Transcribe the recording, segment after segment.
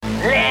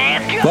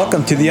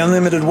Welcome to the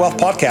Unlimited Wealth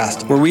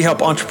Podcast, where we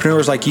help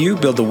entrepreneurs like you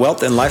build the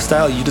wealth and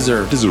lifestyle you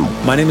deserve.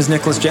 My name is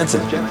Nicholas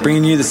Jensen,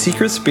 bringing you the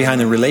secrets behind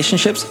the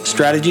relationships,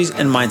 strategies,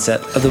 and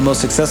mindset of the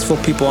most successful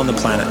people on the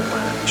planet,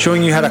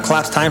 showing you how to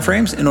collapse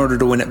timeframes in order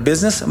to win at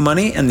business,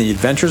 money, and the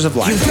adventures of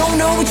life. You don't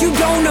know what you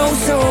don't know,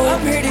 so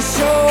I'm here to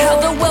show how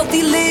the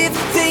wealthy live,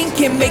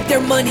 think, and make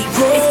their money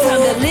grow. It's time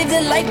to live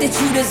the life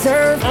that you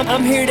deserve.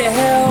 I'm here to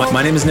help.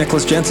 My name is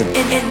Nicholas Jensen.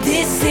 And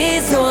this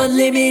is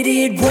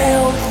Unlimited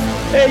Wealth.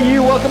 Hey,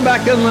 you, welcome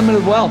back to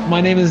Unlimited Wealth.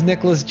 My name is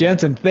Nicholas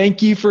Jensen.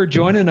 Thank you for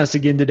joining us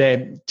again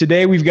today.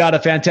 Today, we've got a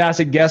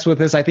fantastic guest with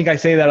us. I think I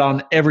say that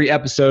on every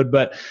episode,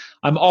 but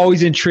I'm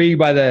always intrigued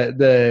by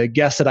the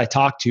guests that I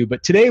talk to.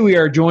 But today, we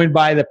are joined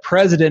by the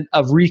president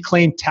of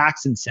Reclaim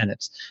Tax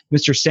Incentives,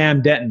 Mr.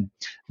 Sam Denton.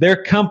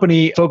 Their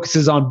company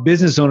focuses on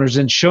business owners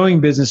and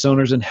showing business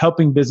owners and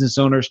helping business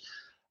owners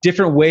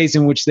different ways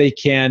in which they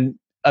can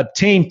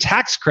obtain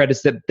tax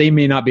credits that they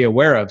may not be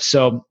aware of.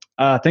 So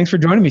thanks for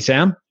joining me,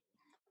 Sam.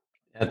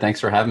 Yeah,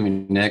 thanks for having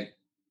me, Nick.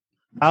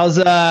 How's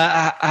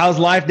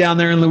life down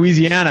there in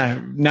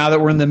Louisiana now that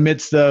we're in the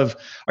midst of?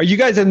 Are you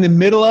guys in the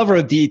middle of or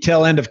at the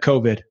tail end of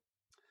COVID,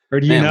 or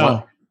do you know?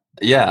 Well,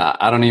 yeah,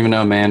 I don't even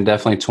know, man.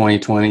 Definitely,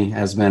 2020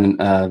 has been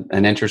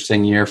an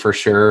interesting year for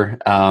sure.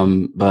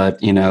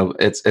 But you know,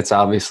 it's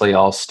obviously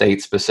all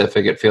state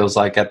specific. It feels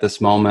like at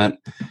this moment,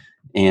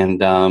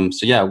 and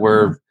so yeah,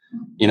 we're.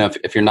 You know,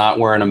 if you're not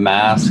wearing a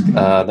mask,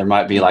 there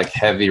might be like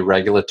heavy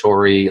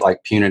regulatory,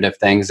 like punitive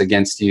things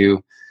against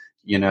you.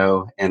 You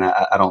know, and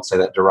I don't say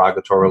that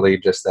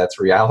derogatorily, just that's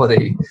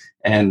reality.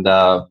 And,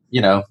 you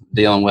know,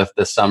 dealing with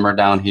the summer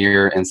down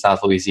here in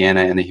South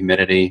Louisiana and the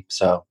humidity.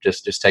 So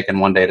just taking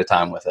one day at a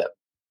time with it.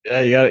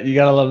 Yeah, you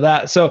gotta love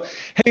that. So,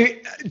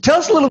 hey, tell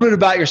us a little bit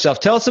about yourself.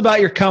 Tell us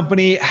about your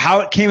company, how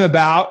it came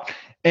about,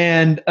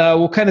 and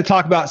we'll kind of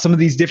talk about some of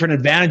these different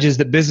advantages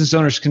that business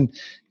owners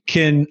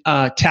can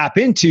tap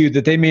into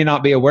that they may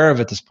not be aware of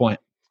at this point.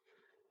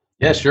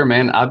 Yeah, sure,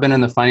 man. I've been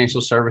in the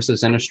financial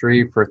services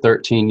industry for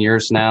 13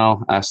 years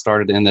now. I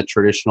started in the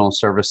traditional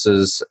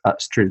services,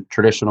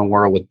 traditional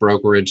world with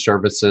brokerage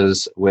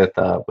services, with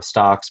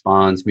stocks,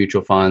 bonds,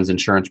 mutual funds,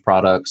 insurance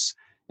products,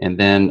 and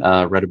then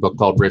read a book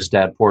called Rich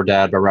Dad, Poor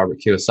Dad by Robert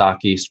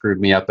Kiyosaki. Screwed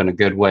me up in a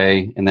good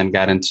way, and then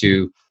got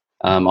into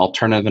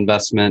alternative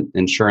investment,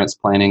 insurance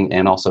planning,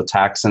 and also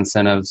tax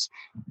incentives.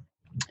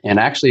 And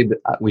actually,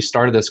 we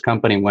started this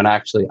company when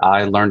actually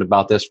I learned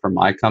about this from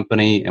my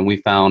company, and we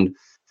found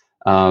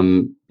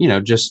you know,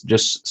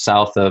 just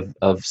south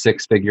of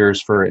six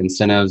figures for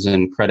incentives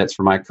and credits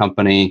for my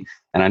company.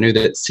 And I knew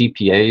that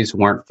CPAs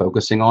weren't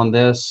focusing on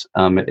this.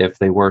 If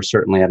they were,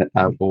 certainly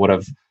I would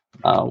have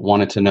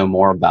wanted to know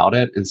more about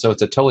it. And so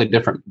it's a totally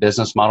different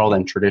business model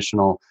than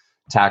traditional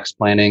tax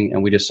planning.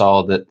 And we just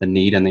saw that the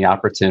need and the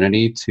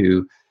opportunity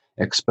to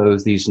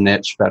expose these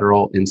niche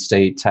federal and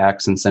state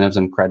tax incentives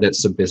and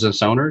credits to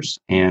business owners.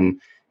 And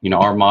you know,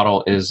 our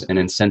model is an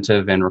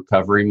incentive and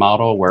recovery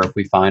model where if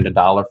we find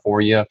 $1 for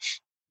you,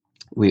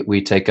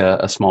 we take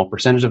a small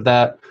percentage of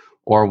that,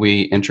 or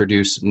we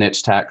introduce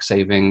niche tax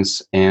savings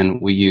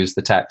and we use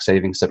the tax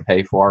savings to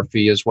pay for our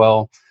fee as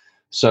well.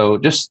 So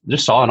just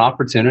saw an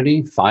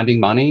opportunity, finding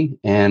money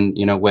and,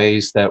 you know,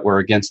 ways that were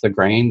against the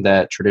grain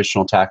that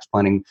traditional tax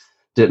planning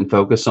didn't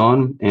focus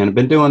on. And I've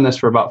been doing this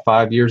for about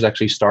 5 years,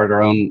 actually started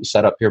our own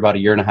setup here about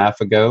 1.5 years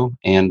ago.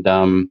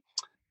 And,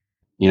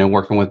 you know,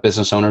 working with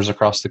business owners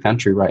across the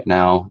country right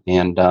now,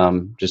 and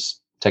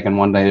just taking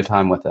one day at a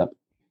time with it.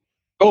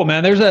 Oh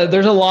man, there's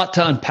a lot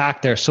to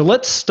unpack there. So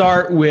let's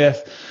start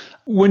with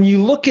when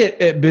you look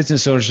at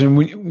business owners,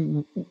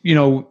 and you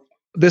know,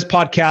 this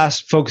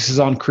podcast focuses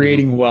on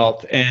creating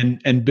wealth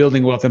and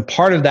building wealth, and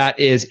part of that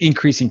is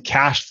increasing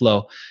cash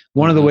flow.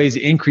 One of the ways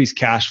to increase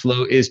cash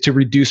flow is to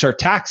reduce our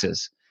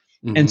taxes.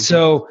 And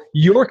so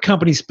your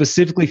company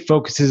specifically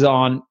focuses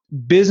on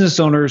business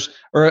owners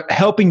or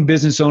helping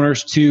business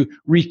owners to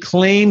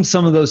reclaim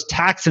some of those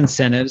tax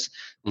incentives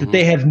that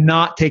they have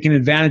not taken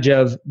advantage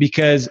of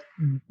because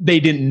they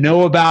didn't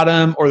know about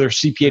them or their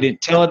CPA didn't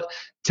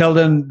tell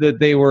them that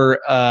they were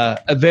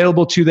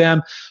available to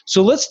them.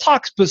 So let's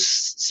talk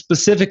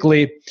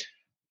specifically,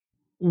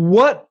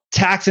 what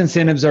tax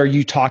incentives are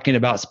you talking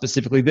about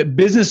specifically that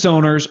business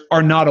owners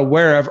are not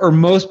aware of, or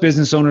most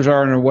business owners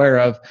aren't aware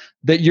of,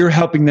 that you're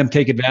helping them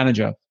take advantage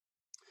of?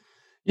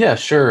 Yeah,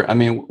 sure. I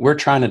mean, we're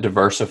trying to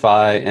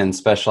diversify and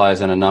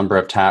specialize in a number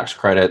of tax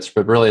credits,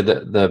 but really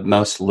the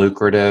most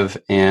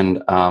lucrative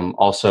and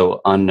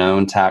also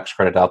unknown tax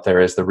credit out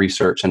there is the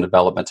research and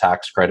development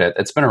tax credit.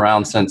 It's been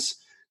around since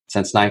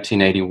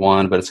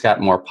 1981, but it's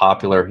gotten more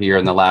popular here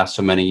in the last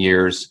so many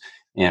years.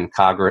 And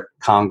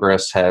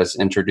Congress has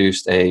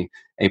introduced a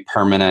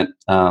permanent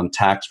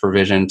tax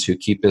provision to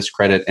keep this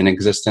credit in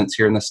existence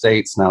here in the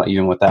States. Now,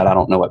 even with that, I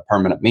don't know what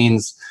permanent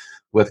means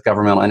with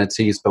governmental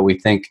entities, but we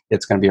think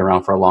it's going to be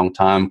around for a long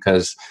time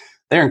because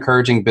they're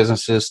encouraging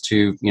businesses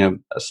to, you know,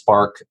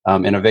 spark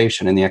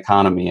innovation in the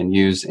economy and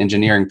use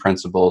engineering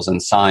principles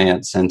and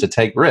science and to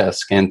take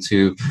risk and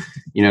to,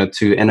 you know,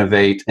 to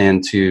innovate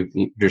and to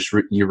just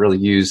you really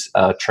use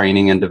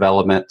training and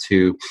development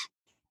to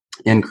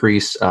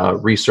increase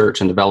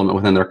research and development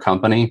within their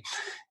company.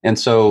 And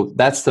so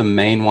that's the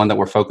main one that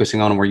we're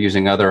focusing on. We're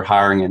using other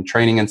hiring and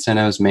training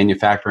incentives,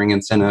 manufacturing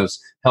incentives,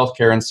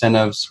 healthcare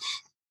incentives,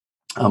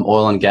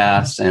 oil and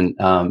gas, and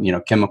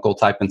chemical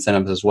type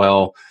incentives as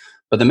well.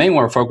 But the main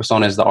one we're focused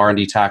on is the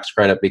R&D tax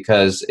credit,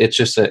 because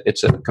it's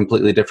a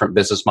completely different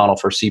business model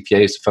for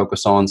CPAs to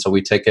focus on. So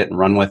we take it and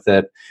run with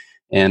it.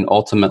 And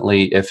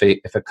ultimately, if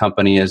a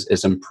company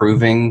is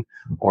improving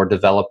or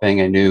developing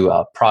a new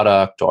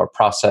product or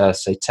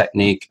process, a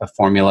technique, a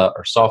formula,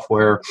 or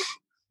software,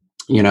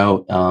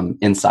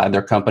 inside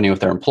their company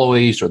with their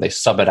employees, or they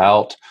sub it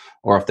out,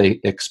 or if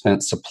they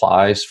expense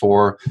supplies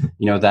for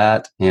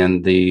that,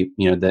 and the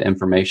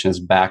information is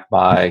backed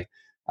by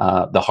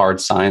the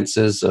hard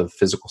sciences of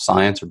physical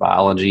science or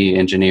biology,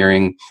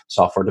 engineering,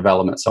 software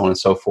development, so on and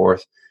so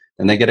forth,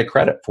 then they get a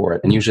credit for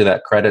it. And usually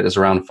that credit is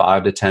around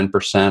 5 to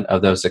 10%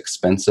 of those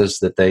expenses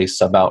that they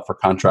sub out for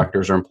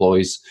contractors or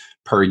employees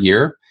per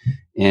year.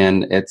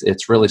 And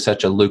it's really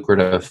such a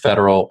lucrative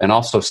federal and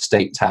also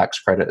state tax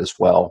credit as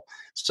well.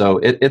 So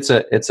it's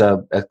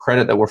a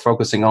credit that we're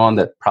focusing on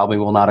that probably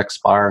will not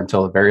expire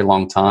until a very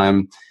long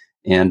time.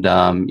 And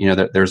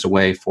there's a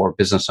way for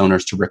business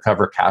owners to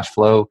recover cash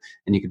flow,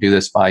 and you could do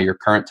this by your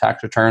current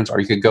tax returns, or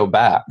you could go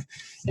back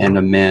and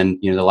amend.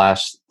 The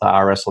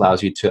IRS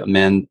allows you to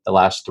amend the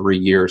last 3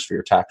 years for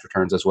your tax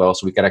returns as well.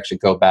 So we could actually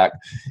go back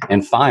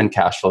and find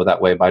cash flow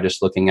that way by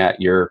just looking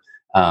at your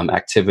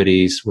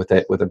activities with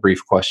a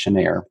brief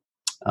questionnaire.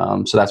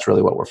 So that's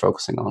really what we're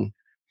focusing on.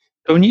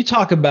 So when you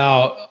talk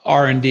about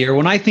R&D, or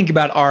when I think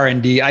about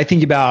R&D, I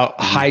think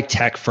about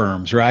high-tech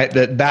firms, right?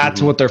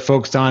 That's what they're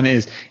focused on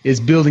is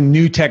building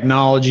new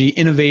technology,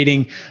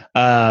 innovating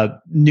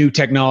new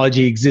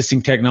technology,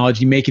 existing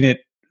technology, making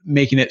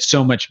it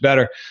so much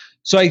better.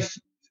 So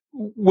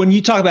when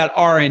you talk about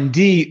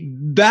R&D,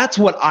 that's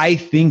what I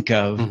think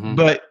of.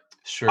 But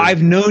sure,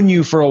 I've known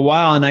you for a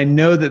while, and I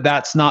know that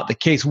that's not the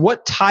case.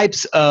 What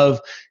types of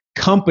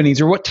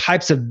companies or what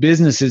types of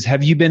businesses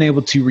have you been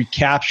able to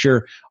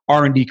recapture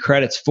R&D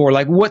credits for?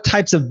 Like, what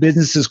types of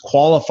businesses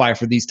qualify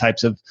for these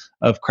types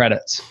of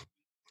credits?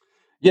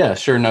 Yeah,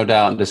 sure, no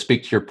doubt. And to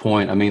speak to your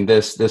point, I mean,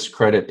 this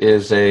credit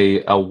is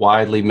a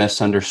widely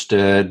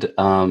misunderstood,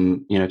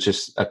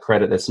 just a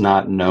credit that's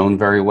not known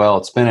very well.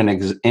 It's been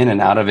in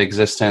and out of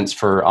existence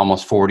for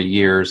almost 40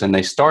 years, and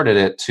they started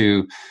it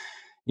to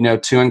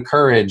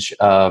encourage,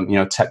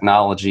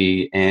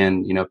 technology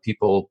and,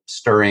 people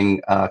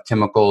stirring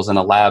chemicals in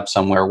a lab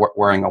somewhere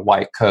wearing a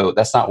white coat.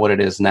 That's not what it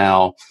is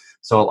now.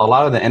 So a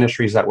lot of the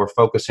industries that we're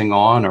focusing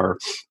on are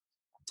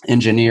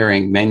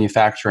engineering,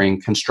 manufacturing,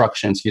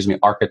 construction,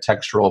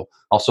 architectural,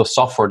 also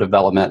software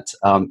development,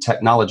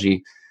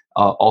 technology,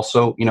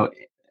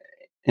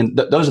 and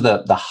those are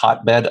the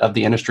hotbed of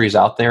the industries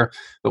out there.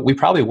 But we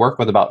probably work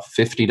with about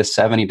 50 to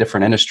 70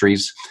 different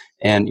industries.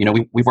 And,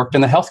 we've worked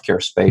in the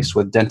healthcare space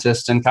with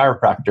dentists and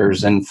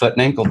chiropractors and foot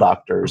and ankle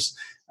doctors,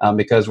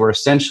 because we're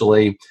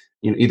essentially,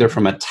 either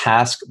from a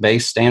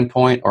task-based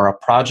standpoint or a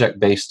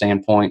project-based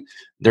standpoint,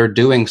 they're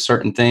doing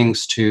certain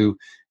things to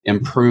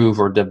improve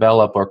or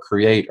develop or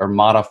create or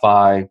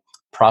modify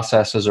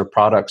processes or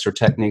products or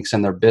techniques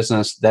in their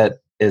business that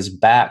is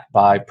backed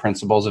by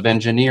principles of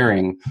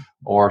engineering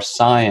or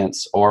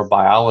science or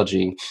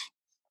biology.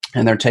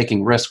 And they're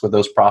taking risk with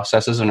those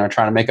processes, and they're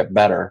trying to make it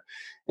better.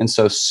 And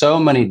so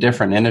many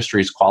different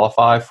industries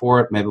qualify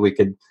for it.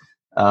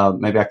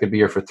 Maybe I could be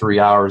here for 3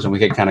 hours and we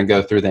could kind of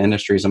go through the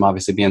industries. I'm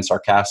obviously being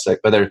sarcastic,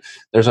 but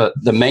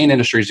the main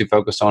industries we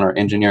focus on are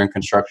engineering,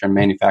 construction,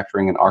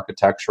 manufacturing, and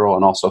architectural,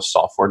 and also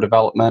software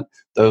development.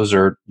 Those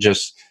are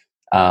just,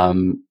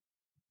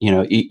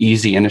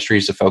 easy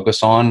industries to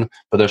focus on,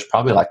 but there's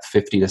probably like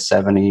 50 to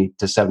 70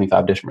 to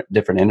 75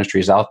 different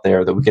industries out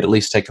there that we could at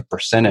least take a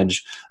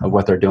percentage of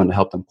what they're doing to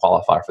help them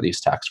qualify for these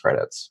tax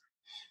credits.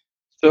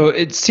 So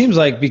it seems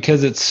like,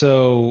 because it's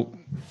so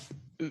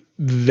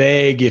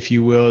vague, if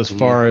you will, as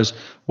far as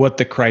what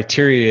the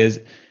criteria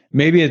is,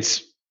 maybe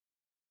it's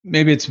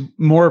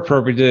more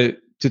appropriate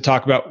to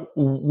talk about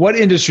what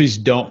industries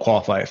don't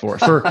qualify for.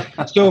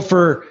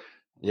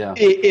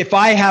 If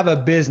I have a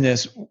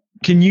business,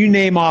 can you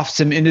name off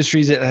some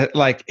industries that,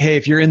 like, hey,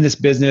 if you're in this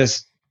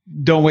business,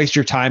 don't waste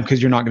your time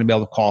because you're not going to be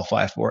able to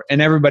qualify for it?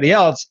 And everybody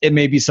else, it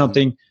may be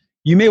something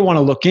you may want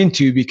to look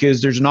into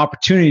because there's an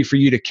opportunity for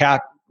you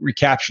to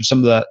recapture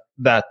some of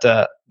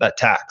that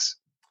tax.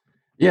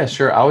 Yeah,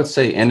 sure. I would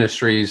say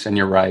industries, and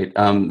you're right.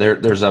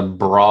 There's a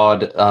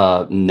broad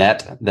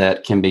net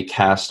that can be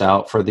cast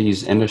out for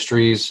these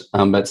industries,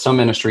 but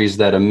some industries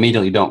that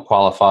immediately don't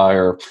qualify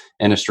are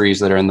industries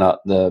that are in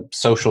the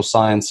social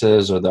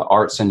sciences or the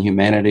arts and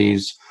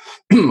humanities,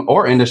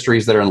 or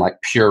industries that are in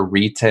like pure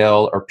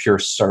retail or pure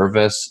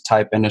service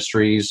type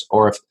industries,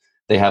 or if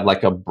they have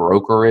like a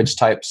brokerage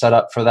type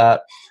setup for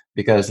that,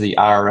 because the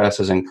IRS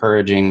is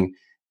encouraging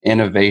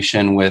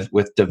innovation with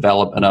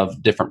development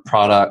of different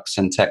products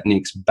and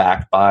techniques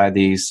backed by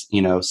these,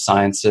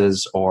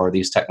 sciences or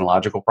these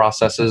technological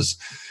processes.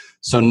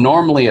 So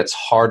normally it's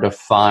hard to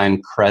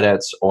find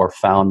credits or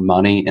found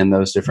money in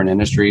those different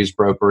industries.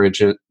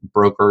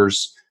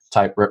 Brokers,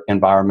 type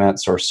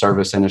environments or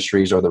service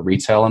industries or the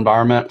retail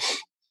environment,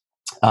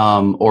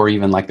 or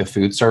even like the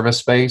food service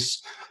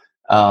space.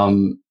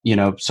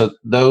 So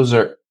those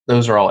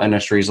are all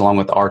industries along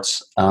with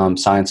arts,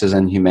 sciences,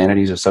 and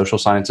humanities or social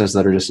sciences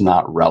that are just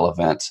not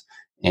relevant.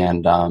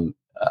 And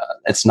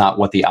it's not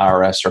what the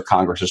IRS or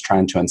Congress is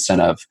trying to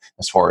incentive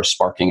as far as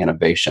sparking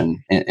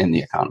innovation in the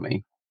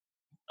economy.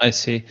 I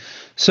see.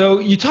 So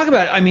you talk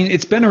about, I mean,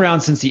 it's been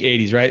around since the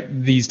 80s, right?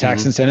 These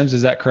tax incentives,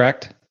 is that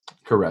correct?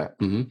 Correct.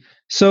 Mm-hmm.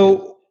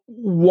 So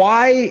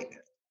why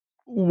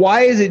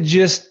is it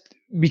just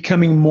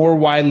becoming more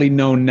widely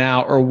known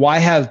now, or why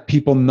have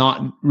people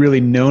not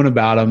really known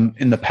about them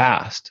in the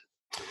past?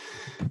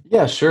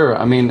 Yeah, sure.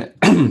 I mean,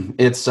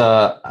 it's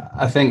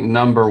I think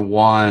number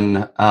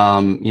one,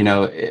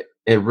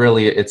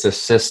 it's a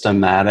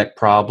systematic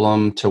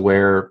problem to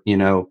where,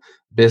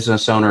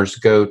 business owners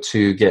go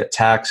to get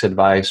tax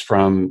advice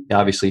from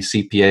obviously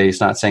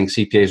CPAs, not saying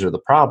CPAs are the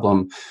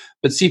problem,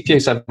 but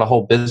CPAs have a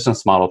whole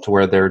business model to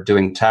where they're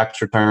doing tax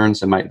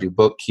returns. They might do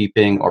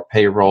bookkeeping or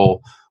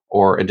payroll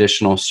or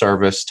additional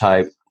services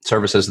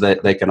that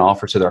they can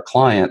offer to their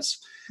clients.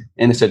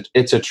 And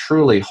it's a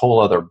truly whole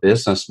other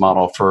business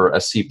model for a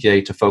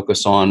CPA to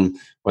focus on,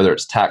 whether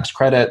it's tax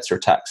credits or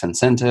tax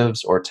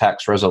incentives or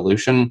tax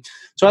resolution.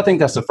 So I think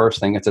that's the first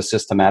thing. It's a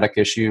systematic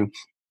issue.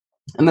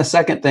 And the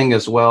second thing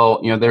as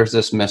well, there's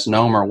this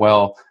misnomer,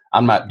 well,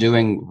 I'm not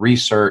doing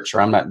research or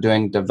I'm not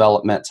doing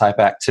development type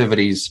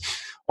activities,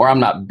 or I'm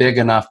not big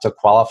enough to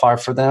qualify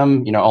for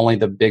them. Only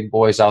the big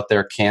boys out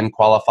there can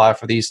qualify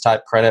for these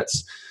type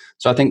credits.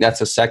 So I think that's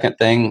a second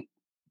thing.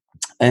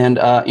 And,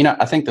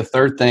 I think the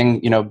third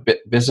thing,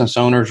 business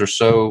owners are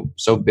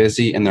so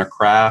busy in their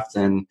craft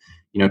and,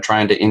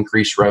 trying to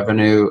increase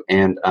revenue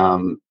and,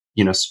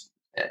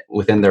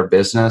 within their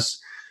business.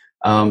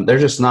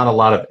 There's just not a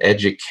lot of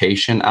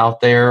education out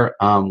there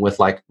with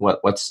like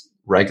what's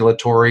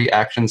regulatory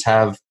actions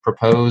have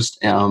proposed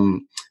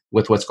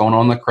with what's going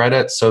on in the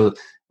credit. So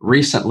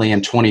recently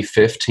in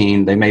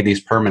 2015, they made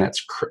these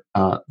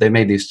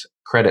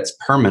credits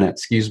permanent,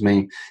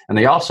 and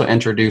they also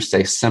introduced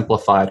a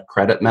simplified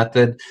credit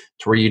method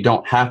to where you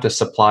don't have to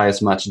supply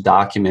as much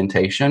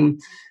documentation.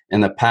 In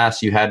the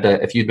past, you had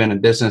to, if you'd been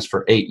in business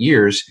for 8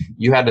 years,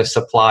 you had to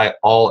supply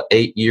all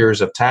 8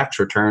 years of tax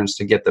returns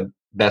to get the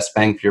best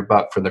bang for your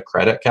buck for the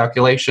credit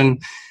calculation.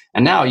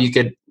 And now you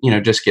could,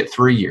 just get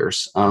 3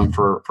 years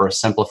for a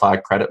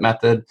simplified credit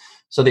method.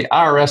 So the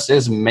IRS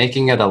is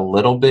making it a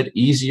little bit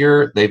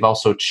easier. They've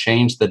also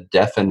changed the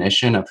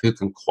definition of who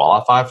can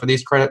qualify for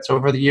these credits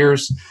over the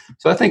years.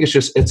 So I think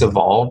it's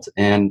evolved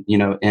and,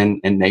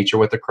 in nature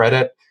with the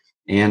credit.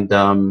 And,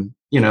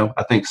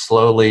 I think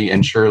slowly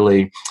and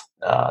surely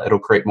it'll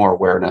create more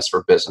awareness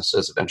for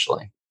businesses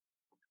eventually.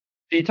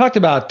 You talked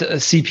about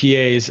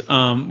CPAs.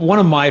 One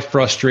of my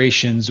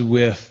frustrations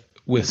with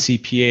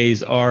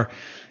CPAs are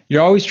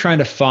you're always trying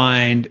to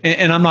find,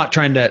 and I'm not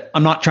trying to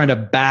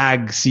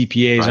bag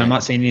CPAs. Right. I'm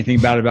not saying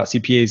anything bad about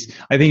CPAs.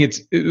 I think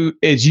it's,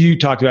 as you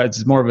talked about,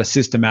 it's more of a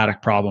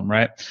systematic problem,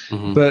 right?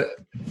 Mm-hmm. But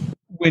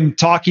when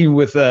talking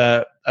with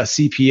a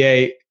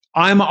CPA,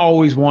 I'm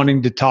always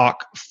wanting to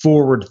talk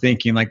forward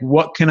thinking, like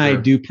what can I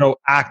do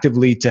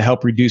proactively to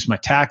help reduce my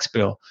tax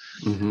bill?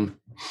 Mm-hmm.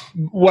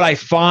 What I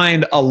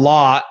find a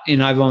lot,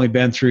 and I've only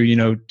been through,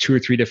 2 or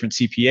 3 different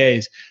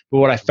CPAs, but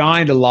what I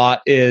find a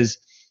lot is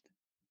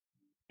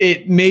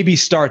it maybe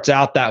starts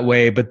out that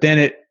way, but then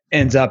it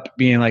ends up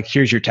being like,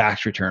 here's your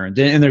tax returns.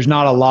 And there's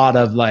not a lot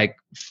of like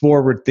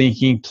forward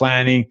thinking,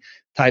 planning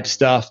type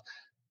stuff.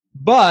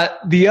 But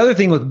the other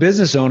thing with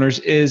business owners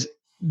is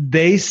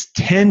they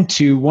tend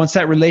to, once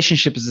that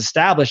relationship is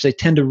established, they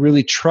tend to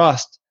really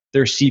trust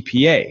their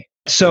CPA.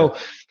 So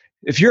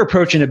if you're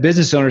approaching a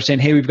business owner saying,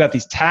 hey, we've got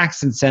these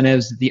tax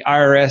incentives that the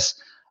IRS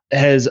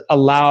has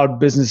allowed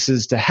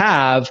businesses to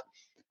have,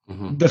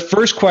 the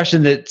first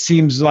question that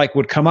seems like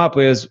would come up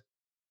is,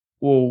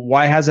 well,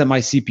 why hasn't my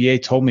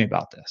CPA told me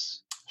about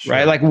this? Sure.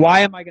 Right? Like,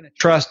 why am I going to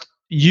trust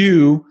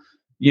you,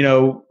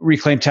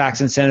 reclaim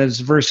tax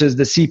incentives versus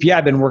the CPA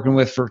I've been working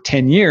with for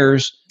 10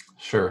 years?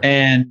 Sure.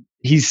 And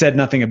he said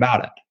nothing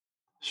about it.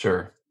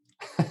 Sure.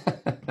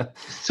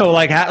 So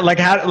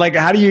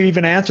how do you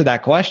even answer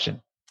that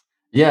question?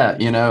 Yeah,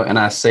 and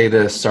I say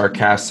this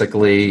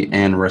sarcastically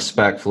and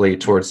respectfully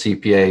towards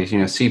CPAs.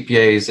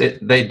 CPAs,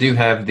 they do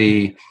have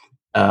the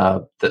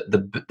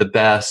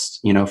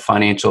best,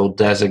 financial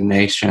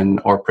designation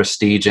or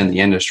prestige in the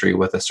industry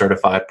with a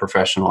certified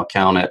professional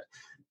accountant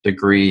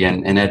degree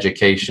and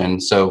education.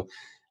 So,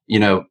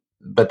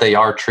 but they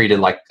are treated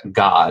like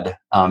God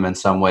in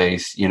some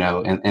ways, in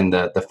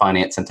the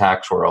finance and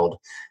tax world.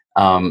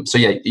 So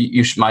yeah,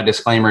 my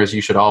disclaimer is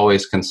you should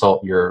always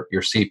consult your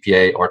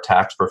CPA or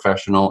tax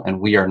professional,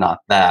 and we are not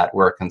that.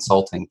 We're a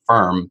consulting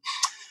firm.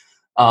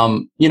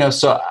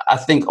 So I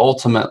think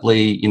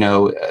ultimately,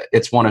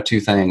 it's one of two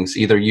things.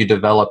 Either you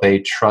develop a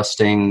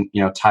trusting,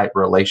 type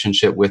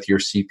relationship with your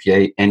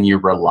CPA and you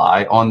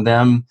rely on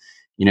them,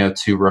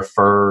 to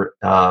refer,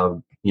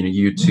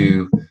 you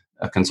to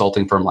a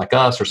consulting firm like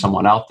us or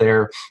someone out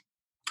there.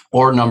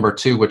 Or number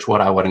two, which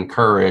I would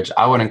encourage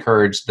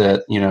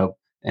that,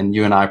 and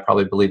you and I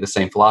probably believe the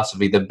same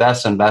philosophy, the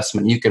best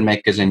investment you can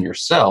make is in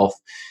yourself.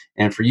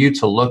 And for you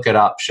to look at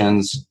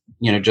options,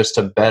 just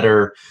to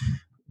better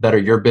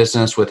your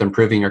business with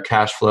improving your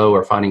cash flow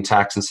or finding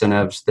tax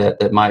incentives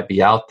that might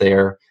be out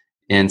there,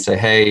 and say,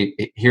 hey,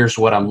 here's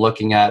what I'm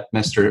looking at,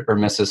 Mr. or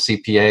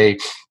Mrs. CPA,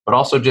 but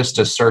also just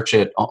to search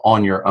it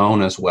on your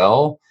own as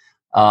well.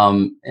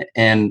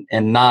 And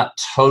not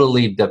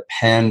totally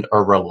depend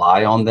or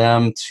rely on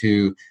them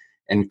to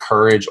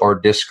encourage or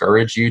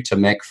discourage you to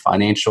make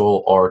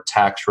financial or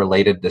tax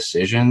related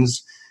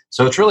decisions.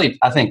 So it's really,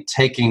 I think,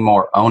 taking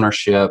more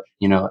ownership,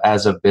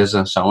 as a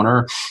business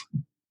owner,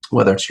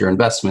 whether it's your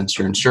investments,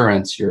 your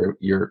insurance, your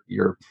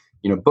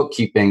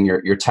bookkeeping,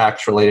 your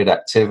tax related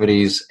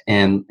activities,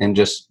 and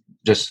just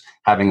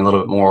having a little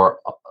bit more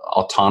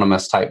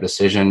autonomous type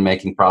decision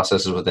making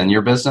processes within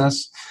your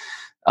business.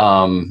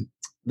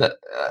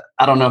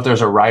 I don't know if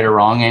there's a right or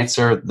wrong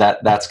answer.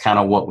 That's kind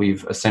of what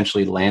we've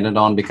essentially landed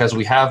on, because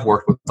we have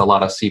worked with a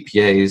lot of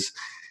CPAs,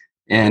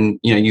 and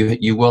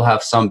you will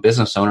have some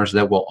business owners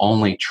that will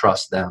only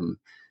trust them.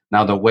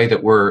 Now, the way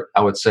that we're,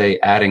 I would say,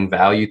 adding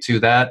value to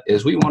that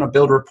is we want to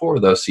build rapport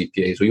with those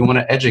CPAs. We want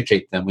to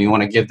educate them. We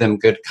want to give them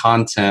good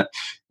content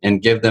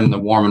and give them the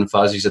warm and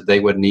fuzzies that they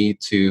would need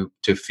to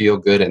feel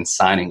good in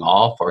signing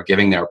off or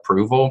giving their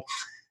approval.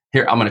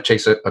 Here, I'm going to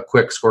chase a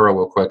quick squirrel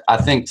real quick. I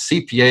think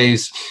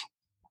CPAs,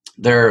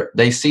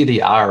 they see the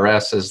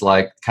IRS as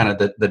like kind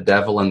of the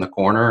devil in the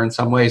corner in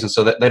some ways. And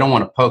so that they don't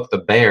want to poke the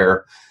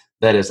bear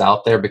that is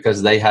out there,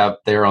 because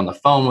they're on the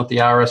phone with the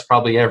IRS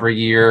probably every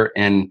year.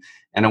 And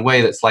in a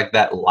way that's like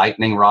that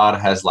lightning rod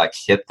has like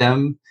hit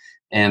them.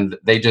 And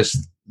they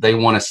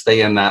want to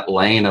stay in that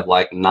lane of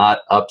like not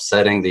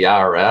upsetting the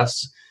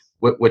IRS,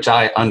 which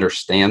I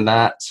understand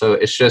that. So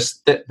it's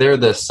just that they're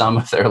the sum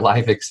of their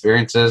life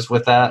experiences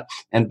with that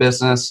in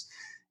business.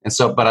 And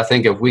so, but I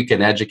think if we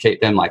can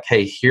educate them like,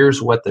 hey,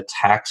 here's what the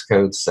tax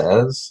code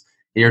says.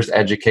 Here's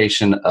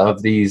education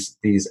of these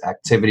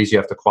activities you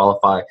have to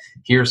qualify.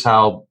 Here's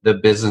how the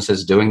business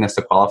is doing this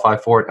to qualify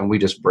for it. And we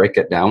just break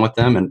it down with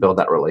them and build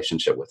that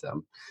relationship with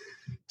them.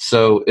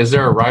 So is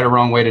there a right or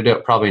wrong way to do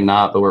it? Probably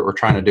not, but we're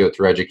trying to do it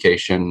through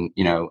education,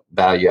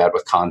 value add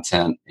with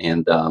content,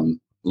 and,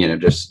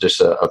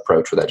 just an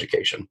approach with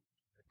education.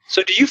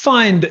 So do you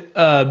find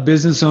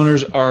business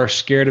owners are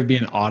scared of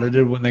being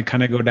audited when they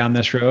kind of go down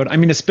this road? I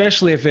mean,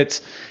 especially if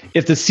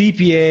the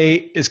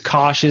CPA is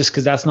cautious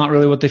because that's not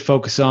really what they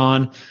focus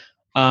on.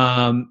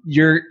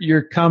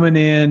 You're coming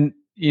in,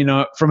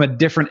 from a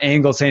different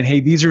angle saying,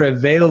 hey, these are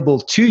available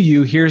to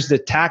you. Here's the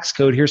tax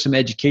code. Here's some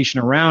education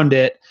around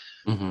it.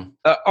 Mm-hmm.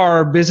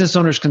 Are business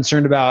owners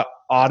concerned about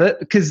audit?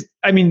 Because,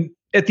 I mean,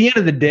 at the end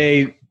of the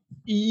day,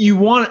 you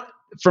want,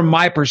 from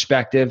my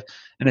perspective,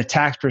 and a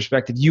tax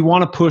perspective, you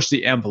want to push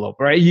the envelope,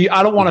 right?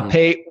 I don't want to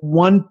pay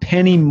one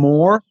penny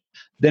more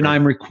than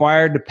I'm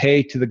required to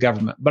pay to the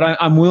government, but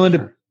I'm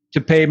willing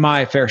to pay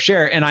my fair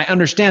share. And I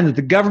understand that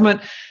the government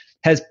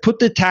has put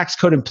the tax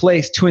code in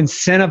place to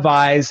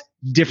incentivize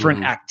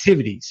different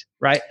activities,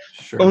 right?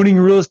 Sure. Owning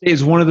real estate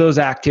is one of those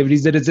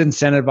activities that is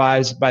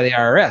incentivized by the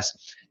IRS.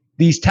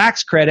 These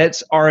tax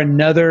credits are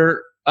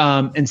another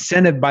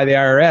incentive by the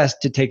IRS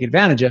to take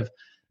advantage of.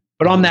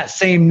 But on that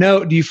same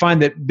note, do you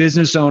find that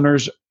business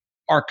owners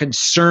are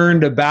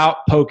concerned about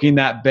poking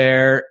that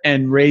bear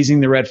and raising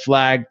the red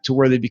flag to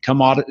where they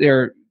become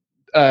audited?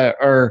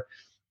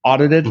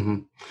 Mm-hmm.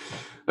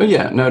 Oh,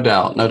 yeah, no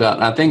doubt. And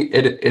I think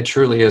it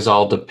truly is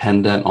all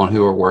dependent on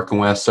who we're working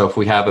with. So if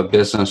we have a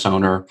business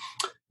owner,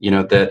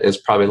 that is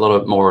probably a little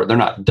bit more, they're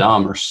not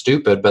dumb or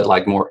stupid, but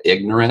like more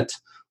ignorant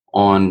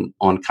on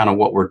kind of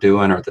what we're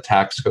doing or the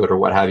tax code or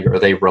what have you, or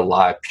they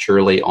rely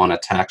purely on a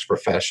tax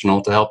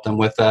professional to help them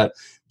with that,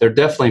 they're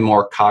definitely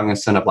more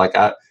cognizant of like,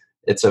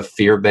 it's a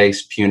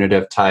fear-based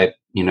punitive type,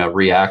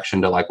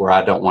 reaction to like where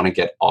I don't want to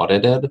get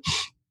audited,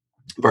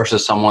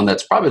 versus someone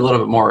that's probably a little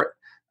bit more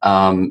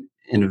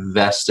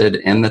invested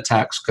in the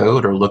tax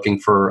code or looking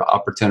for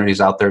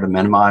opportunities out there to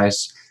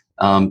minimize,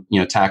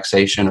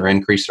 taxation or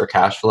increase their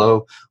cash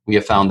flow. We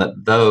have found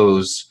that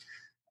those,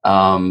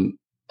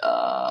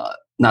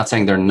 not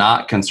saying they're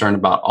not concerned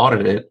about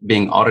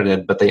being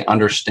audited, but they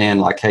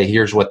understand like, hey,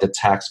 here's what the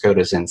tax code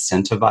is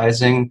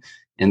incentivizing,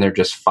 and they're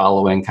just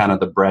following kind of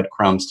the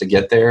breadcrumbs to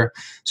get there.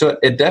 So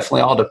it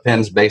definitely all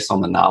depends based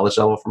on the knowledge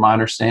level, from my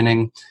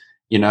understanding,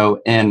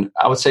 and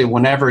I would say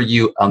whenever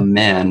you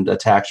amend a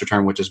tax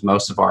return, which is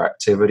most of our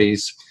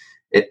activities,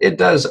 it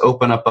does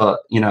open up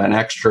an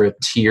extra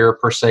tier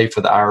per se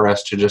for the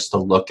IRS to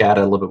look at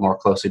it a little bit more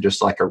closely,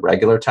 just like a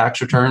regular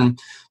tax return.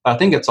 But I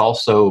think it's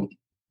also,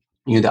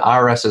 the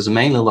IRS is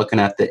mainly looking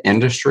at the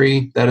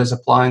industry that is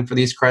applying for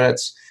these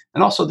credits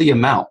and also the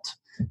amount.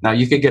 Now,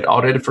 you could get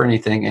audited for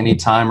anything, any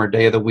time or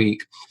day of the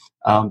week,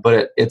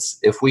 but it's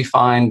if we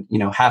find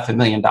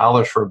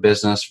 $500,000 for a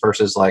business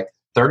versus like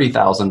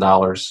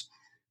 $30,000,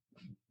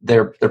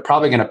 they're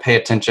probably going to pay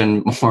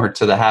attention more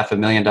to the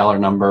 $500,000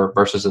 number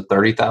versus the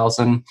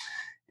 30,000.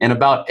 And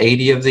about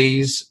 80 of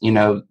these,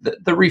 the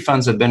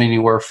refunds have been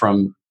anywhere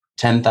from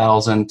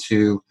 $10,000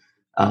 to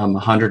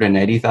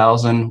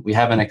 $180,000. We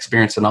haven't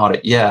experienced an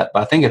audit yet,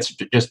 but I think it's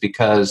just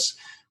because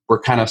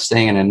we're kind of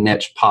staying in a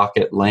niche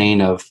pocket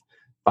lane of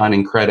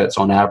finding credits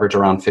on average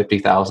around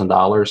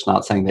 $50,000.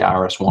 Not saying the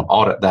IRS won't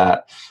audit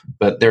that,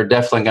 but they're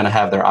definitely going to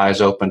have their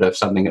eyes open to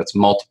something that's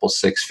multiple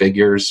six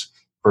figures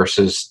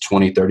versus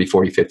 20, 30,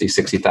 40, 50,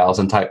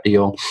 60,000 type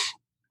deal.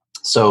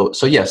 So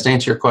yes, to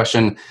answer your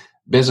question,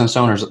 business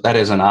owners, that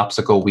is an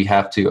obstacle we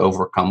have to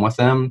overcome with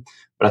them.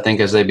 But I think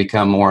as they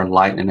become more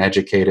enlightened and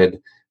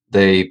educated,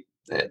 they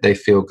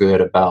feel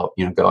good about,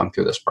 going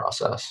through this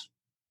process.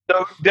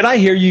 So did I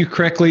hear you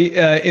correctly?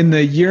 In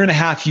the year and a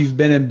half you've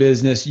been in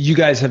business, you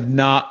guys have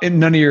none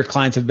of your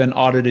clients have been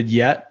audited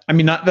yet. I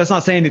mean, that's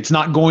not saying it's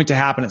not going to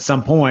happen at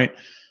some point,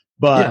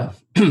 but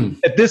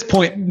at this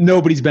point,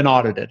 nobody's been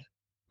audited.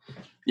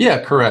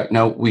 Yeah, correct.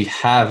 No, we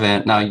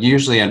haven't. Now,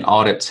 usually an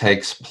audit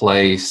takes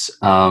place,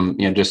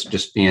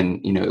 just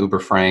being, uber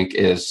frank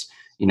is,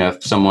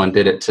 if someone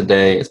did it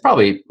today, it's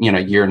probably, a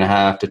year and a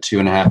half to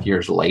 2.5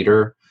 years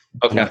later.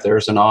 Okay. If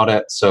there's an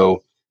audit.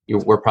 So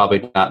we're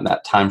probably not in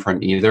that time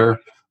frame either.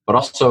 But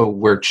also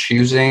we're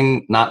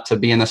choosing not to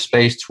be in a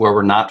space to where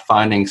we're not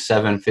finding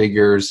seven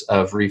figures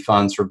of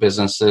refunds for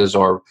businesses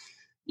or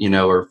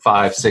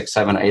 5, 6,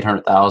 7,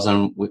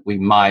 800,000. We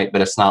might,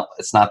 but it's not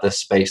the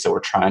space that we're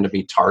trying to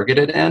be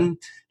targeted in,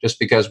 just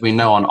because we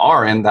know on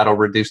our end that'll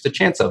reduce the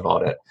chance of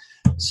audit.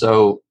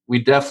 So we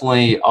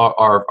definitely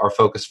our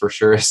focus for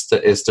sure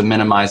is to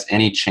minimize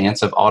any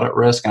chance of audit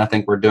risk. And I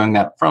think we're doing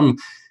that from,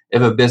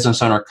 if a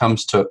business owner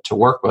comes to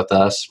work with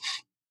us,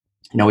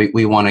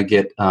 we want to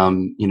get,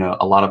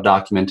 a lot of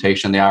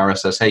documentation. The IRS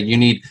says, hey, you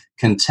need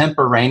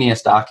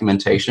contemporaneous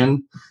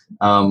documentation,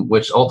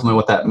 which ultimately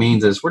what that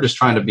means is we're just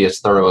trying to be as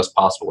thorough as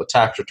possible with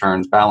tax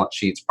returns, balance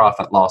sheets,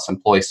 profit and loss,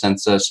 employee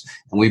census,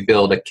 and we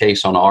build a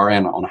case on our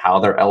end on how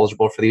they're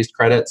eligible for these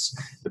credits,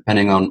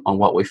 depending on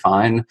what we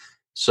find.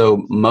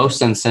 So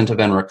most incentive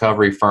and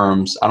recovery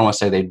firms, I don't want to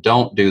say they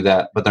don't do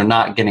that, but they're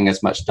not getting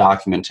as much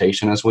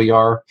documentation as we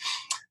are.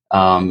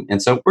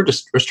 And so we're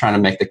just trying to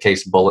make the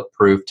case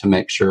bulletproof to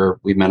make sure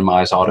we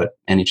minimize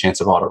any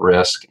chance of audit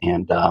risk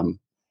and,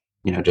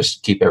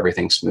 just keep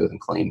everything smooth and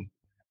clean.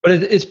 But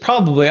it's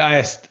probably,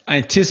 I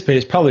anticipate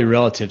it's probably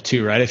relative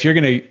too, right?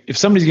 If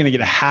somebody's going to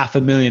get a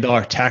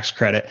 $500,000 tax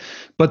credit,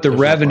 but the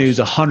revenue is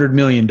 $100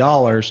 million,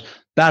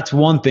 that's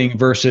one thing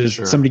versus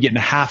somebody getting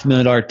a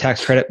 $500,000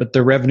 tax credit, but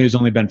their revenue's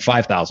only been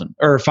 $5,000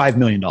 or $5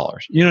 million.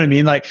 You know what I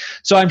mean? Like,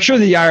 so I'm sure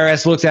the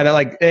IRS looks at it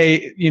like,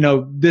 hey,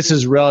 this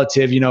is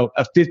relative,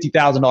 a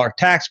 $50,000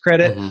 tax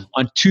credit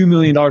on $2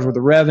 million worth of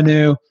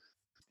revenue,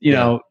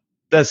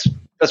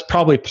 that's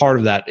probably part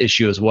of that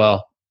issue as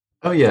well.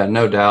 Oh yeah,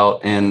 no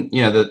doubt. And,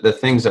 the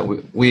things that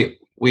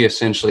we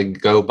essentially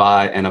go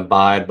by and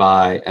abide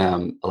by,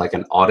 like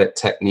an audit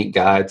technique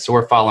guide. So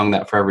we're following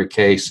that for every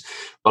case.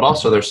 But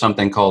also there's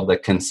something called the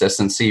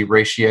consistency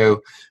ratio,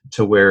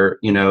 to where,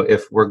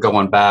 if we're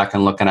going back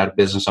and looking at a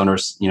business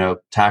owner's,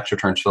 tax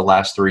returns for the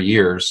last 3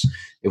 years,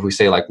 if we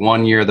say like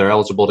 1 year they're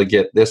eligible to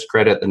get this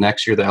credit, the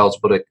next year they're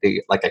eligible to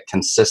get like a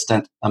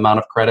consistent amount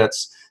of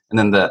credits, and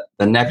then the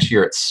next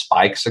year it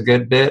spikes a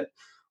good bit.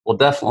 Well,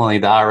 definitely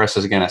the IRS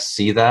is going to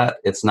see that.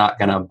 It's not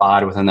going to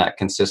abide within that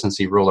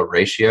consistency rule or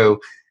ratio,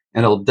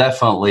 and it'll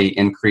definitely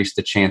increase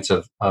the chance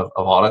of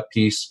audit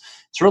piece.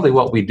 It's really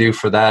what we do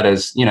for that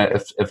is,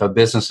 if a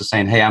business is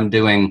saying, hey, I'm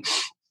doing,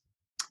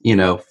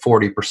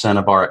 40%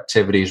 of our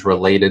activities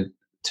related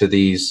to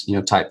these,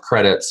 type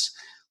credits,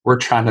 we're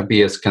trying to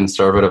be as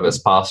conservative as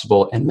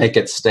possible and make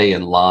it stay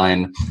in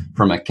line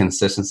from a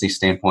consistency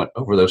standpoint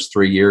over those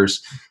 3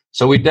 years.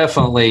 So we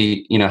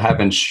definitely, have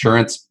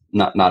insurance,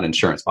 not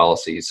insurance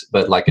policies,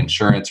 but like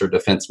insurance or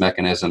defense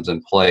mechanisms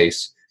in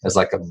place as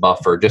like a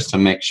buffer, just to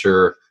make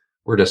sure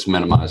we're just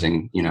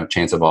minimizing,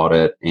 chance of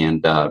audit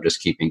and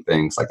just keeping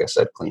things, like I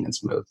said, clean and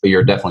smooth. But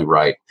you're definitely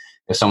right.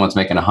 If someone's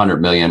making $100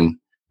 million,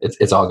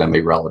 it's all going to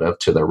be relative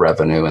to their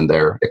revenue and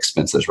their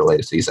expenses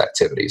related to these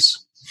activities.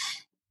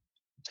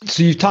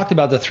 So you've talked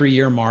about the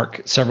 3-year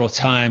mark several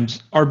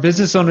times. Are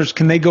business owners,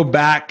 can they go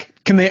back?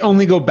 Can they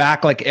only go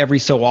back like every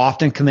so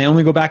often? Can they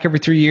only go back every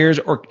 3 years?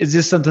 Or is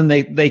this something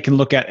they can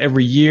look at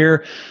every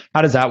year?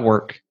 How does that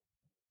work?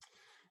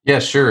 Yeah,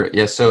 sure.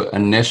 Yeah. So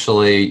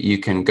initially you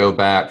can go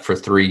back for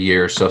 3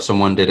 years. So if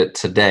someone did it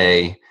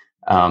today,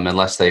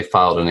 unless they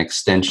filed an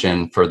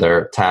extension for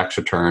their tax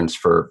returns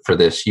for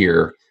this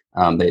year,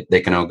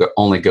 they can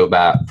only go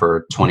back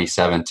for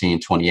 2017,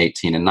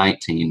 2018, and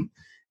 19.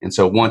 And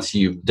so once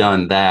you've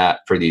done that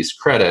for these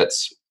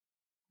credits,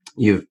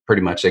 you've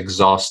pretty much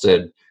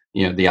exhausted,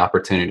 the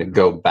opportunity to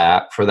go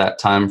back for that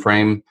time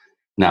frame.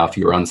 Now, if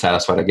you were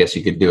unsatisfied, I guess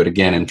you could do it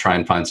again and try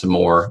and find some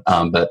more.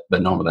 But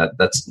normally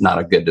that's not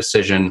a good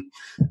decision.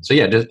 So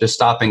yeah, just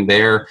stopping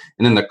there.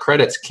 And then the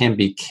credits can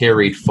be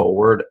carried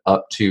forward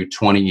up to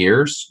 20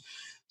 years.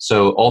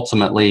 So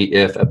ultimately,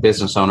 if a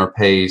business owner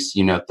pays,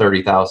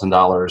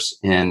 $30,000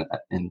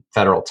 in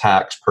federal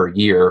tax per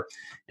year,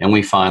 and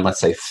we find,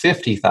 let's say,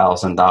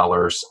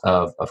 $50,000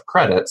 of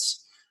credits,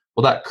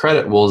 well, that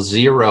credit will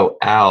zero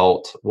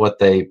out what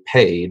they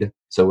paid.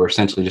 So we're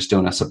essentially just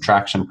doing a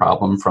subtraction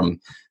problem from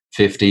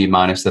 50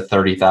 minus the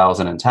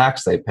 30,000 in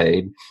tax they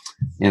paid,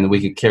 and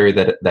we could carry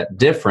that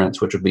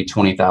difference, which would be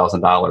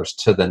 $20,000,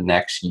 to the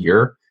next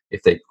year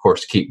if they, of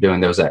course, keep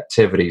doing those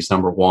activities,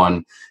 number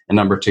one. And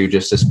number two,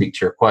 just to speak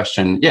to your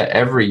question,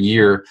 every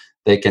year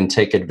they can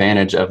take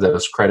advantage of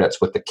those credits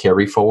with the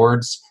carry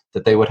forwards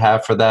that they would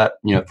have for that,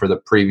 for the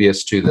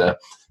previous to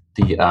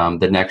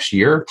the next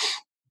year.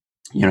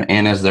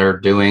 And as they're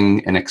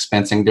doing and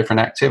expensing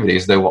different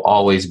activities, they will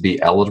always be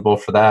eligible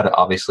for that,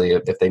 obviously,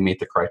 if they meet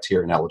the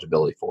criteria and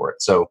eligibility for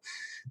it. So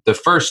the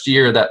first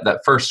year, that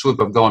first swoop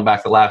of going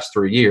back the last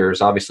 3 years,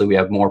 obviously we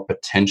have more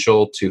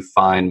potential to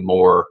find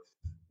more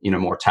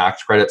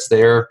tax credits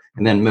there.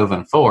 And then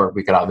moving forward,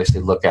 we could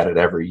obviously look at it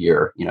every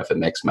year, if it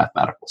makes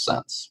mathematical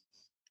sense.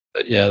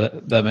 Yeah,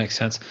 that makes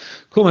sense.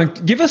 Cool, man.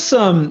 Give us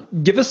some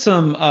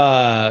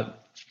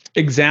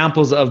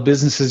examples of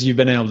businesses you've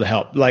been able to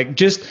help.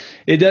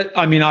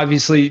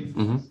 Obviously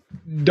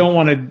don't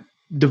want to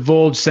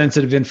divulge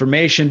sensitive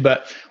information,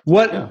 but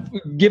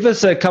give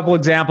us a couple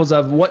examples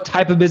of what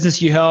type of business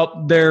you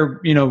help, their,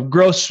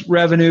 gross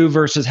revenue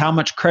versus how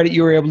much credit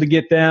you were able to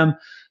get them,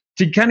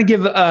 to kind of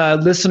give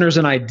listeners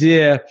an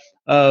idea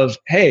of,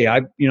 hey,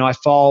 I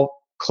fall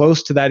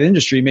close to that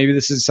industry. Maybe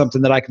this is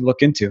something that I could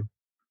look into.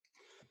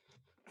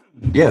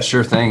 Yeah,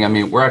 sure thing. I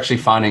mean, we're actually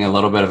finding a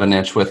little bit of a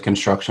niche with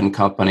construction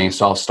companies,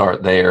 so I'll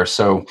start there.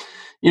 So,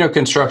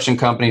 construction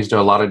companies do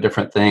a lot of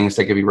different things.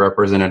 They could be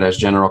represented as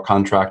general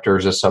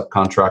contractors, as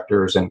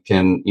subcontractors, and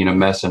can,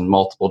 mess in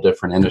multiple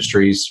different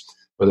industries,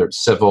 whether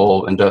it's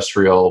civil,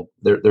 industrial.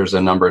 There's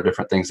a number of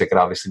different things they could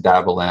obviously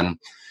dabble in.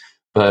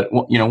 But,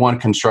 one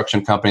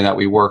construction company that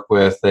we work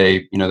with,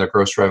 their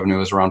gross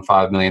revenue is around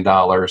 $5 million.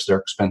 Their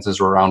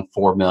expenses were around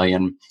 $4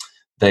 million.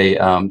 They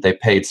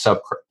paid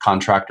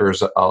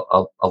subcontractors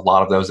a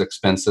lot of those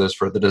expenses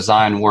for the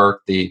design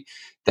work, the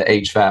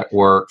HVAC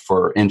work,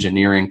 for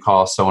engineering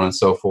costs, so on and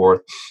so forth.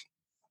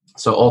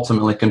 So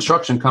ultimately,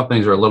 construction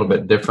companies are a little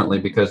bit differently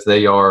because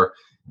they are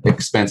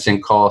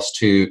expensing costs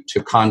to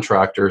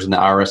contractors, and the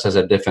IRS has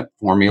a different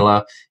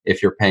formula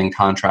if you're paying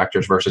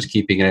contractors versus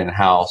keeping it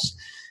in-house.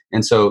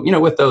 And so,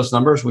 with those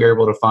numbers, we were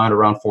able to find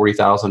around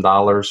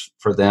 $40,000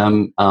 for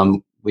them.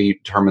 We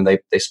determined they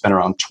spent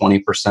around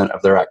 20%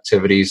 of their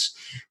activities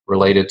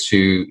related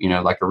to,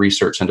 like a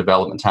research and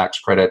development tax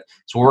credit.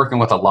 So we're working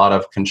with a lot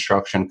of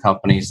construction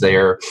companies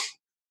there.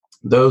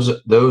 Those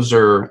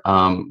are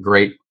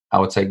great, I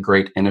would say,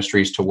 great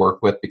industries to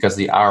work with because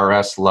the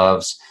IRS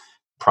loves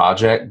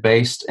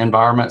project-based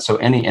environment. So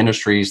any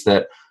industries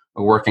that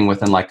are working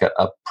within like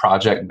a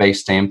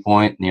project-based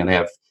standpoint, they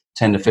have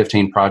 10 to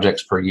 15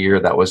 projects per year.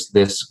 That was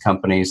this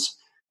company's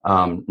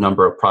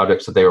number of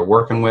projects that they were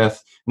working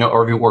with.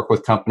 Or we work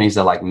with companies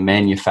that like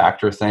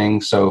manufacture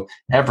things. So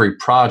every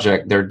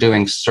project, they're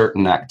doing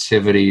certain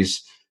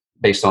activities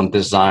based on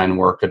design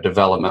work, or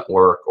development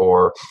work,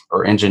 or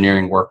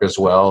engineering work as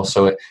well.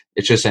 So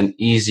it's just an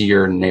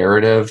easier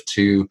narrative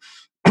to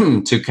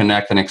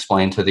connect and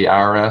explain to the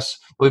IRS.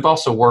 We've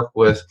also worked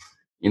with,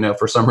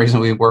 for some reason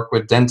we work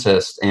with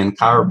dentists and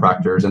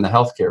chiropractors in the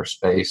healthcare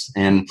space,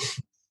 and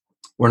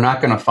we're not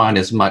going to find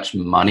as much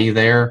money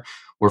there.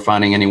 We're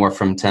finding anywhere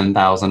from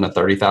 $10,000 to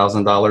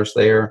 $30,000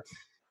 there.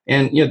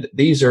 And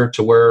these are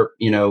to where,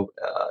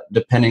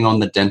 depending on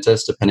the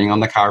dentist, depending on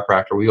the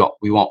chiropractor,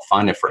 we won't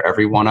find it for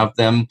every one of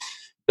them.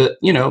 But,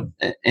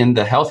 in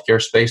the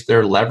healthcare space,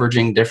 they're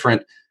leveraging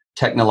different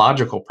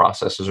technological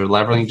processes, or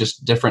leveraging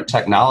just different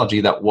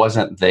technology that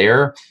wasn't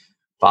there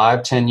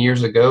 5-10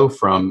 years ago,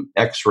 from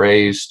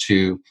x-rays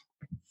to,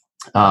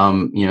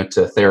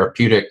 to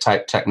therapeutic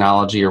type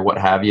technology or what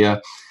have you.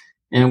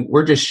 And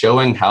we're just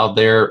showing how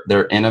they're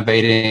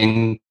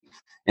innovating.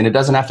 And it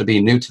doesn't have to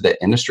be new to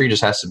the industry,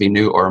 just has to be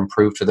new or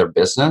improved to their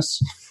business.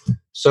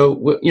 So,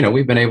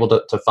 we've been able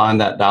to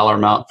find that dollar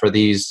amount for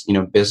these,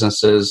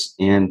 businesses,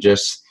 and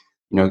just,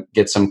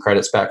 get some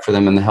credits back for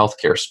them in the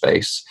healthcare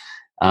space.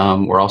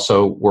 We're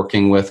also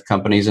working with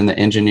companies in the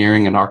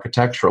engineering and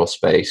architectural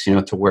space,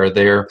 to where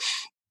they're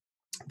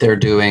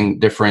doing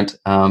different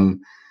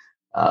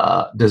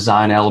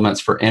design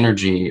elements for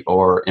energy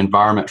or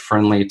environment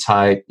friendly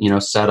type,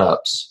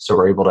 setups. So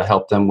we're able to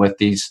help them with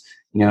these,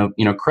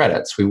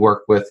 credits. We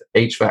work with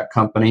HVAC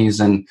companies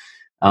and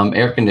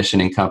air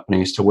conditioning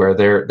companies, to where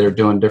they're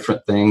doing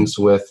different things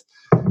with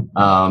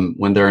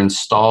when they're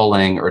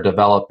installing or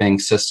developing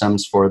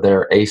systems for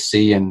their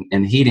AC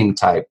and heating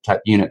type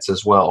units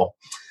as well.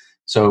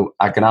 So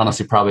I can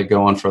honestly probably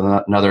go on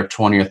for another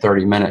 20 or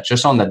 30 minutes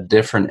just on the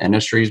different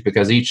industries,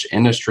 because each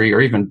industry or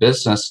even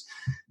business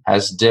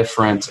has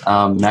different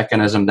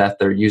mechanism that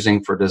they're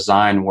using for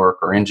design work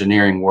or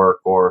engineering work,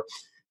 or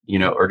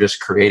or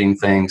just creating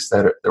things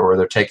where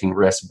they're taking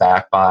risks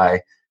backed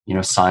by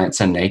science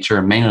and nature.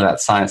 And mainly that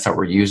science that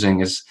we're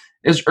using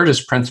are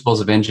just principles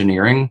of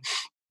engineering.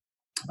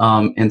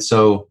 And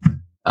so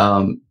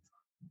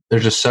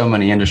there's just so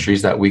many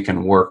industries that we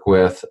can work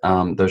with.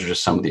 Those are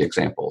just some of the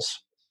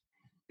examples.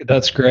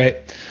 That's great.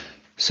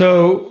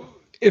 So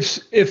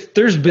if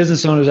there's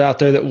business owners out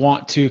there that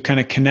want to kind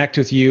of connect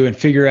with you and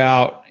figure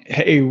out,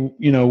 hey,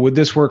 would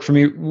this work for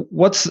me?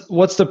 What's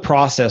the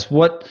process?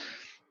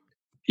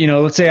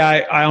 let's say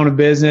I own a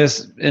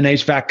business, an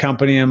HVAC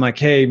company. I'm like,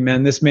 hey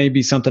man, this may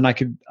be something I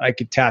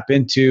could tap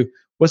into.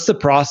 What's the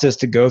process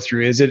to go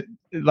through? Is it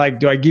like,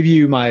 do I give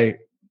you my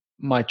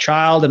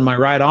child and my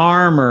right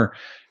arm, or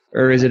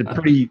is it a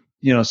pretty,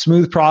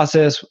 smooth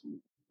process?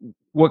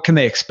 What can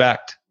they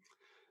expect?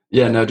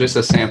 Yeah, no, just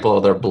a sample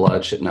of their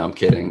blood. No, I'm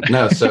kidding.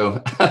 No,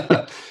 so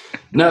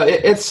no,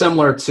 it's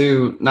similar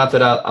to, not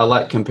that I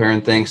like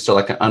comparing things to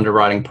like an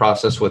underwriting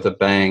process with a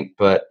bank,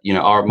 but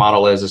our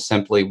model is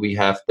simply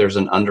there's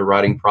an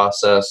underwriting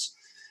process.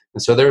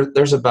 And so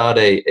there's about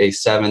a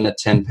 7 to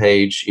 10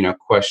 page,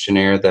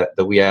 questionnaire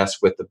that we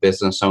ask with the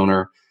business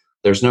owner.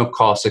 There's no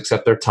cost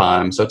except their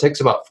time. So it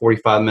takes about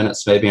 45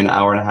 minutes, maybe an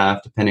hour and a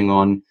half, depending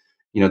on,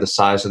 the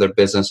size of their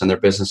business and their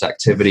business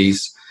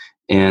activities.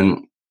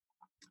 And,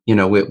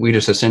 we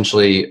just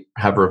essentially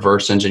have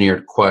reverse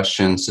engineered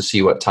questions to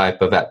see what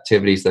type of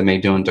activities they may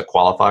do to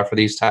qualify for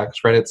these tax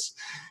credits.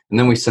 And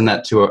then we send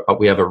that to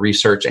we have a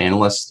research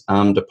analyst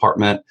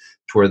department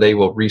to where they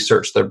will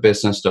research their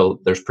business.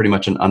 So there's pretty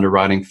much an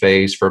underwriting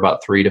phase for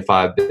about 3 to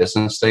 5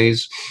 business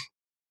days.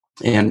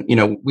 And,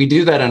 we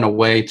do that in a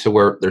way to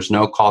where there's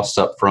no costs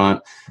up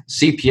front.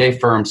 CPA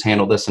firms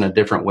handle this in a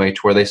different way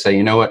to where they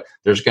say,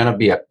 there's going to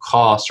be a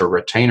cost or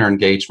retainer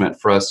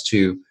engagement for us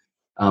to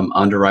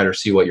underwrite or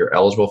see what you're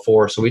eligible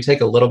for. So we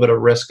take a little bit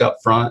of risk up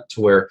front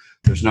to where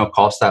there's no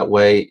cost that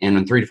way. And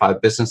in 3 to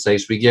 5 business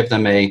days, we give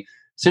them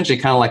essentially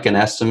kind of like an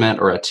estimate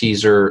or a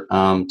teaser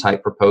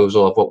type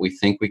proposal of what we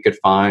think we could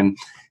find.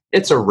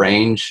 It's a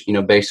range,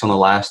 based on the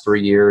last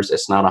 3 years.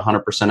 It's not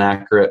 100%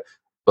 accurate,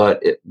 but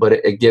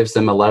it gives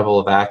them a level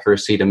of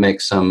accuracy to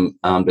make some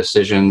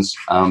decisions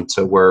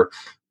to where,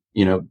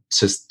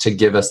 to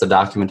give us the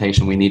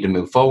documentation we need to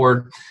move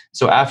forward.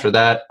 So after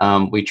that,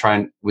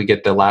 we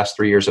get the last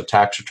 3 years of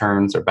tax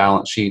returns, their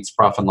balance sheets,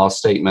 profit and loss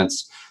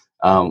statements.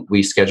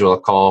 We schedule a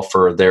call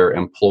for their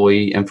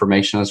employee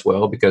information as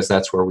well, because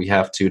that's where we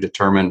have to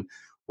determine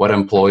what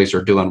employees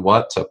are doing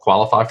what to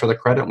qualify for the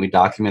credit. And we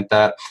document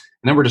that.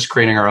 And then we're just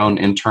creating our own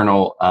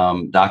internal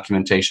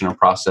documentation and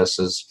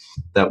processes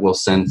that we'll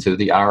send to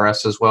the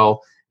IRS as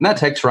well. And that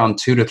takes around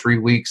 2 to 3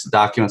 weeks.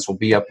 Documents will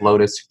be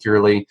uploaded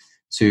securely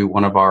to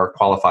one of our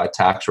qualified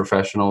tax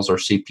professionals or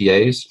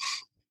CPAs.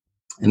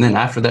 And then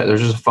after that,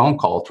 there's just a phone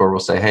call to where we'll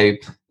say, hey,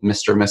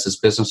 Mr. or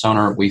Mrs. Business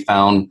Owner, we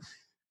found,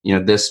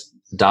 this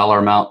dollar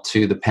amount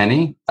to the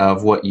penny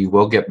of what you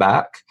will get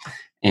back.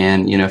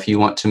 And, if you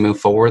want to move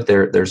forward,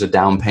 there's a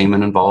down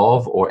payment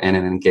involved and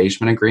an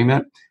engagement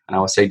agreement. And I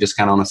would say, just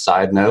kind of on a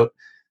side note,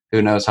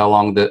 who knows how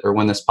long or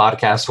when this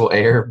podcast will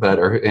air,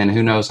 and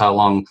who knows how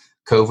long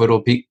COVID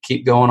will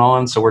keep going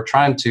on. So we're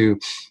trying to,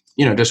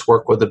 just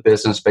work with the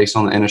business based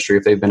on the industry,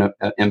 if they've been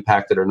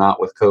impacted or not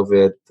with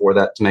COVID, for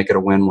that to make it a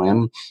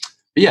win-win.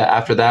 But yeah,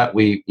 after that,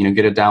 we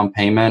get a down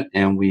payment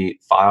and we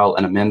file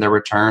and amend their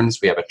returns.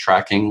 We have a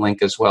tracking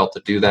link as well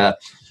to do that.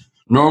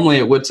 Normally,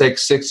 it would take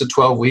 6 to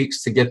 12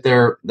 weeks to get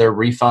their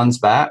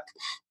refunds back.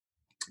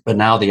 But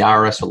now the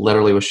IRS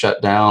literally was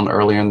shut down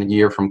earlier in the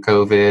year from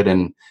COVID,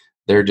 and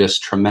they're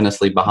just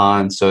tremendously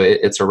behind. So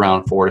it's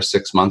around 4 to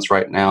 6 months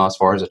right now as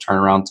far as a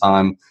turnaround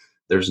time.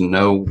 There's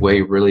no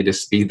way really to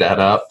speed that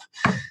up.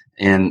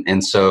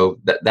 And so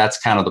that's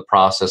kind of the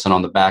process. And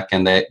on the back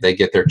end, they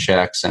get their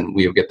checks, and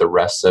we will get the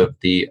rest of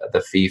the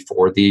fee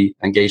for the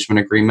engagement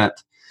agreement.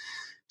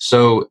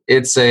 So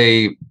it's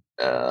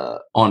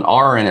on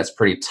our end, it's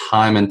pretty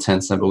time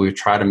intensive, but we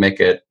try to make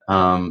it,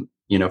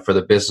 for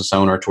the business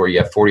owner to where you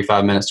have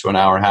 45 minutes to an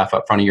hour and a half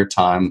up front of your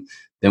time.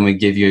 Then we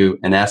give you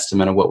an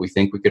estimate of what we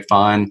think we could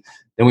find.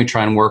 Then we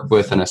try and work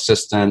with an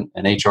assistant,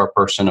 an HR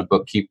person, a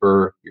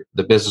bookkeeper,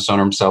 the business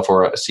owner himself,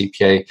 or a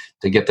CPA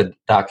to get the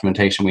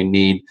documentation we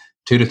need.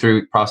 2 to 3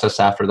 week process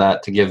after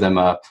that to give them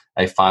a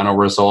final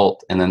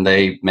result. And then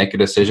they make a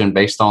decision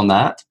based on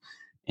that.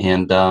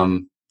 And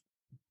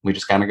we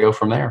just kind of go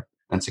from there.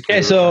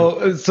 Okay,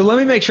 so let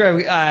me make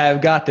sure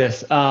I've got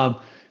this.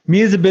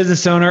 Me as a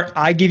business owner,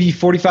 I give you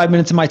 45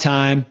 minutes of my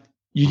time.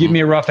 You give me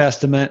a rough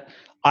estimate.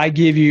 I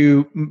give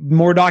you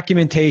more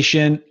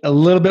documentation, a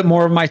little bit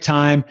more of my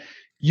time.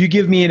 You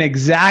give me an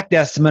exact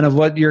estimate of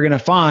what you're going to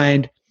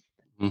find.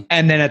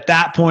 And then at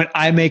that point,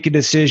 I make a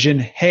decision.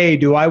 Hey,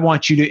 do I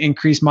want you to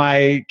increase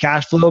my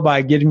cash flow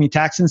by giving me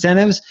tax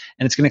incentives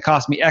and it's going to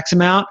cost me X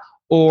amount?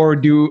 Or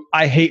do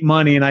I hate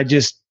money and I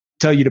just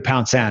tell you to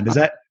pound sand?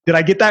 Did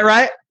I get that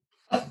right?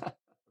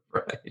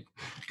 Right.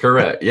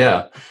 Correct.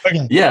 Yeah.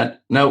 Okay. Yeah.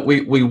 No,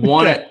 we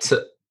want it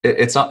to,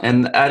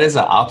 and that is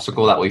an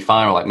obstacle that we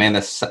find. We're like, man,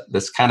 this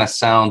kind of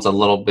sounds a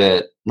little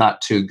bit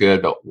not too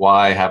good, but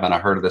why haven't I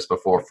heard of this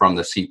before from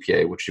the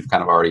CPA, which you've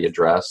kind of already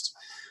addressed.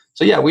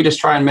 So yeah, we just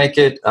try and make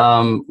it,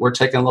 we're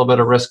taking a little bit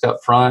of risk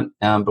up front,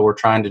 but we're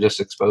trying to just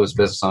expose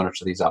business owners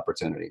to these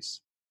opportunities.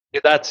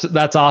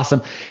 That's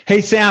awesome.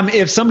 Hey, Sam,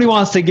 if somebody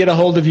wants to get a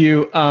hold of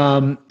you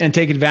and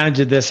take advantage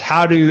of this,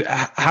 how do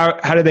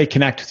they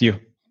connect with you?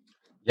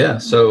 Yeah.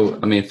 So,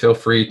 feel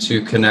free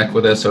to connect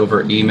with us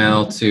over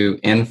email to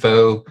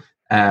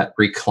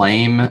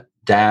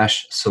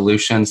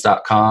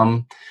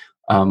info@reclaim-solutions.com.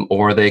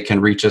 Or they can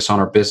reach us on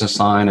our business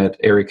line at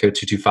area code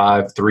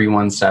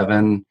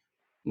 225-317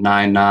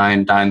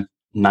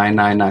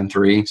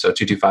 225-317-9993. So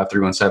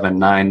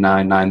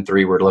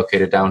 225-317-9993. We're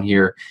located down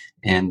here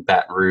in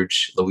Baton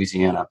Rouge,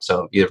 Louisiana.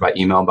 So either by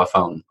email or by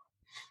phone.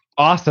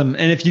 Awesome.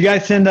 And if you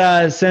guys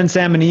send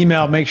Sam an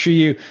email, make sure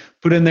you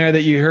put in there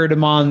that you heard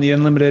him on the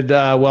Unlimited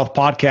Wealth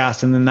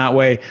podcast. And then that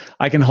way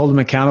I can hold him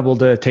accountable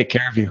to take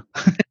care of you.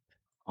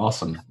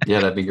 Awesome.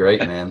 Yeah, that'd be great,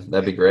 man.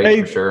 That'd be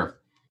great for sure.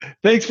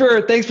 Thanks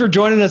for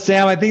joining us,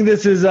 Sam. I think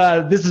this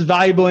is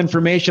valuable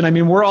information. I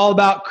mean, we're all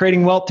about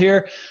creating wealth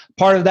here.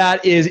 Part of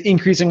that is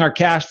increasing our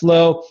cash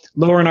flow,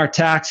 lowering our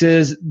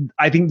taxes.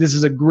 I think this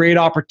is a great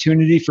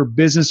opportunity for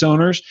business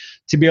owners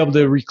to be able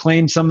to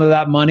reclaim some of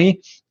that money.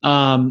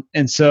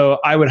 And so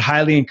I would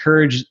highly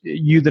encourage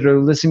you that are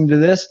listening to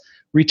this,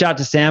 reach out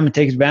to Sam and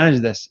take advantage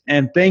of this.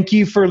 And thank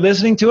you for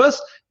listening to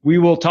us. We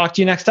will talk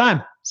to you next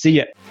time. See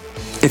ya.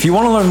 If you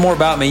want to learn more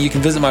about me, you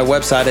can visit my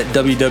website at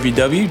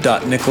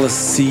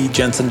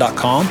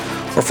www.nicholascjensen.com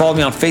or follow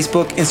me on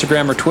Facebook,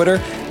 Instagram, or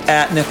Twitter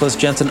at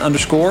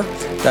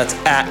 @NicholasJensen_. That's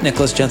at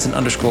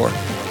 @NicholasJensen_.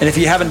 And if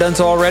you haven't done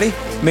so already,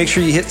 make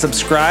sure you hit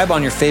subscribe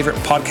on your favorite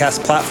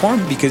podcast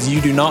platform because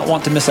you do not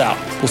want to miss out.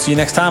 We'll see you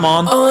next time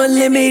on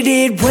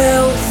Unlimited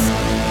Wealth.